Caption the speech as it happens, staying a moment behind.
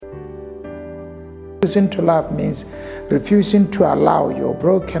Choosing to love means refusing to allow your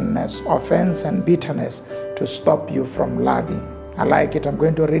brokenness, offense, and bitterness to stop you from loving. I like it. I'm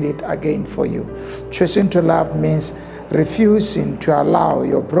going to read it again for you. Choosing to love means refusing to allow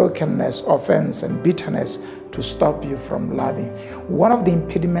your brokenness, offense, and bitterness to stop you from loving. One of the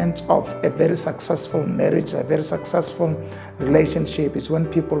impediments of a very successful marriage, a very successful relationship, is when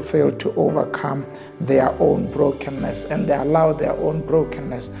people fail to overcome their own brokenness and they allow their own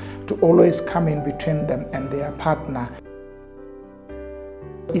brokenness to always come in between them and their partner.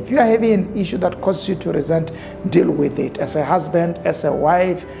 If you are having an issue that causes you to resent, deal with it. As a husband, as a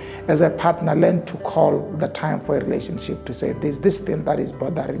wife, as a partner, learn to call the time for a relationship to say, there's this thing that is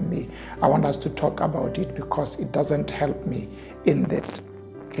bothering me. I want us to talk about it because it doesn't help me in the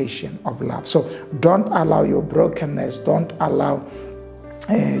occasion of love. So don't allow your brokenness, don't allow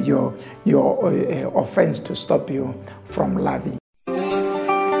your offense to stop you from loving.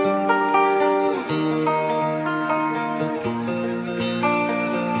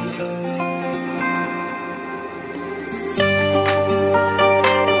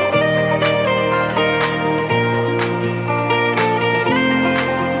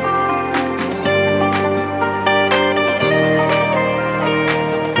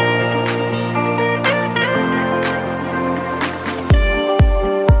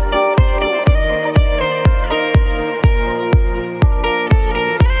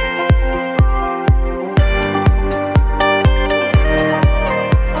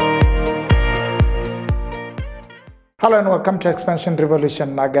 Hello and welcome to Expansion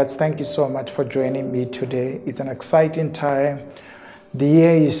Revolution Nuggets. Thank you so much for joining me today. It's an exciting time. The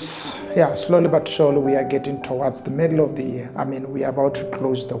year is, slowly but surely we are getting towards the middle of the year. I mean, we are about to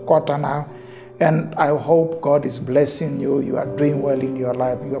close the quarter now. And I hope God is blessing you. You are doing well in your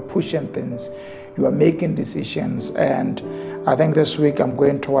life. You are pushing things. You are making decisions. And I think this week I'm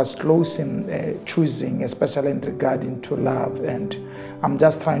going towards closing, choosing, especially in regarding to love. And I'm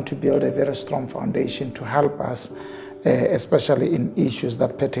just trying to build a very strong foundation to help us, especially in issues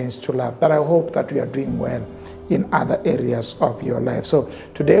that pertains to love. But I hope that we are doing well in other areas of your life. So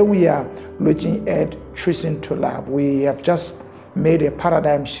today we are looking at choosing to love. We have just made a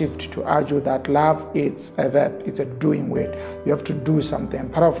paradigm shift to argue that love is a verb, it's a doing word. You have to do something.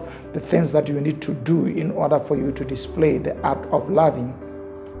 Part of the things that you need to do in order for you to display the art of loving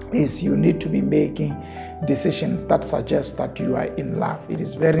is you need to be making decisions that suggest that you are in love. It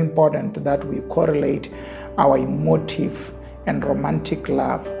is very important that we correlate our emotive and romantic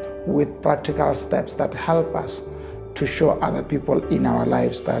love with practical steps that help us to show other people in our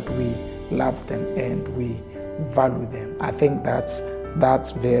lives that we love them and we value them. I think that's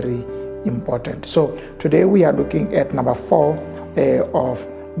very important. So today we are looking at number 4 of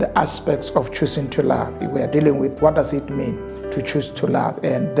the aspects of choosing to love. We are dealing with what does it mean to choose to love,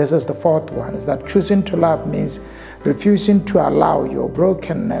 and this is the 4th one, is that choosing to love means refusing to allow your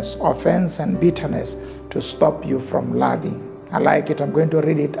brokenness, offense, and bitterness to stop you from loving. I like it. I'm going to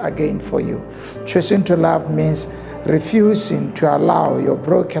read it again for you. Choosing to love means refusing to allow your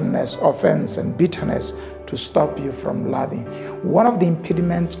brokenness, offense, and bitterness to stop you from loving. One of the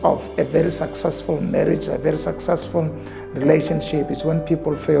impediments of a very successful marriage, a very successful relationship, is when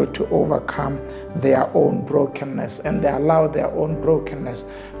people fail to overcome their own brokenness and they allow their own brokenness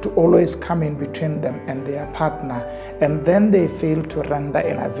to always come in between them and their partner, and then they fail to render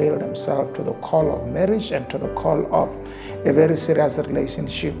and avail themselves to the call of marriage and to the call of a very serious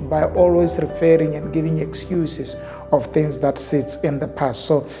relationship by always referring and giving excuses of things that sits in the past.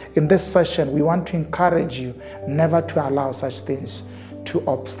 So in this session, we want to encourage you never to allow such things to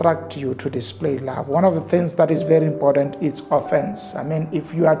obstruct you to display love. One of the things that is very important is offense. I mean,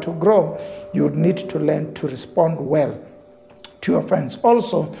 if you are to grow, you would need to learn to respond well to offense.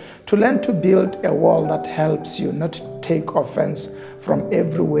 Also, to learn to build a wall that helps you not to take offense from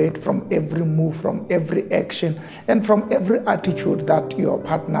every word, from every move, from every action, and from every attitude that your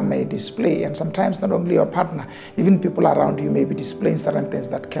partner may display. And sometimes not only your partner, even people around you may be displaying certain things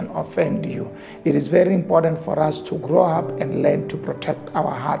that can offend you. It is very important for us to grow up and learn to protect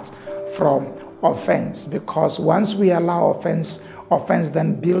our hearts from offense, because once we allow offense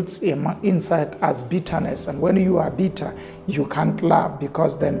then builds inside as bitterness, and when you are bitter, you can't love,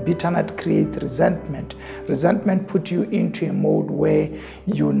 because then bitterness creates resentment. Resentment puts you into a mode where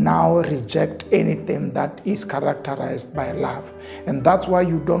you now reject anything that is characterized by love, and that's why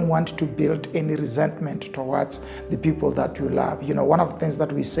you don't want to build any resentment towards the people that you love. You know, one of the things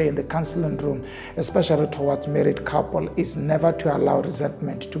that we say in the counseling room, especially towards married couple, is never to allow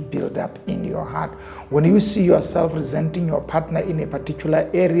resentment to build up in your heart. When you see yourself resenting your partner in a particular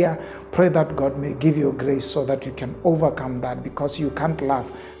area, pray that God may give you grace so that you can overcome from that, because you can't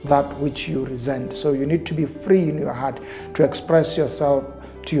love that which you resent. So you need to be free in your heart to express yourself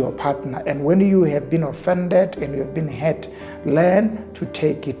to your partner. And when you have been offended and you have been hurt, learn to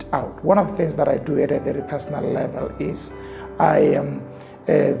take it out. One of the things that I do at a very personal level is I am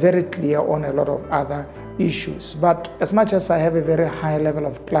very clear on a lot of other issues. But as much as I have a very high level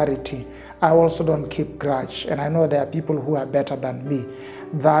of clarity, I also don't keep grudge. And I know there are people who are better than me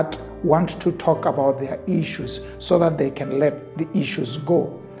that want to talk about their issues so that they can let the issues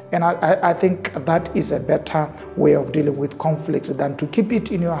go. And I think that is a better way of dealing with conflict than to keep it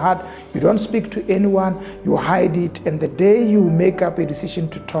in your heart. You don't speak to anyone, you hide it, and the day you make up a decision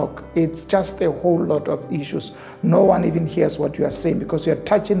to talk, it's just a whole lot of issues. No one even hears what you are saying because you're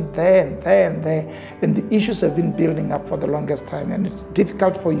touching there and there and there, and the issues have been building up for the longest time, and it's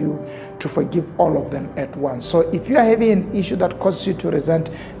difficult for you to forgive all of them at once. So if you are having an issue that causes you to resent,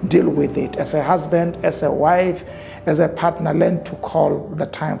 deal with it. As a husband, as a wife, as a partner, learn to call the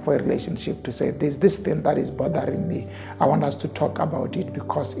time for a relationship to say, there's this thing that is bothering me. I want us to talk about it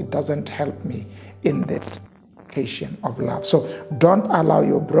because it doesn't help me in the occasion of love. So don't allow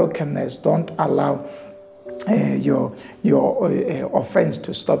your brokenness, don't allow your offense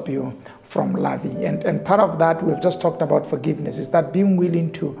to stop you from loving. And part of that, we've just talked about forgiveness, is that being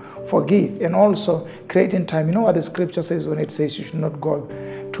willing to forgive and also creating time. You know what the scripture says when it says you should not go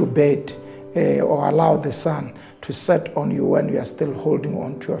to bed or allow the sun to set on you when you are still holding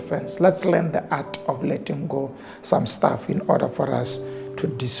on to offense. Let's learn the art of letting go some stuff in order for us to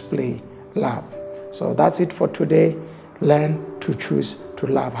display love. So that's it for today. Learn to choose to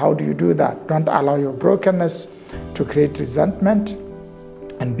love. How do you do that? Don't allow your brokenness to create resentment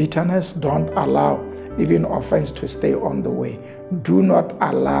and bitterness. Don't allow even offense to stay on the way. Do not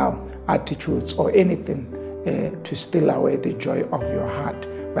allow attitudes or anything to steal away the joy of your heart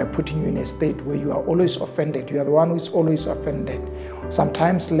by putting you in a state where you are always offended. You are the one who is always offended.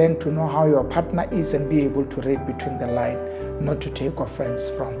 Sometimes learn to know how your partner is and be able to read between the lines, not to take offense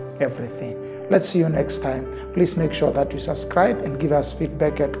from everything. Let's see you next time. Please make sure that you subscribe and give us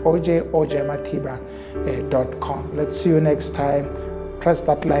feedback at ojmathiba.com. Let's see you next time. Press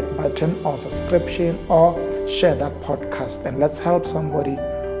that like button or subscription or share that podcast, and let's help somebody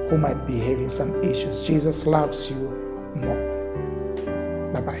who might be having some issues. Jesus loves you more.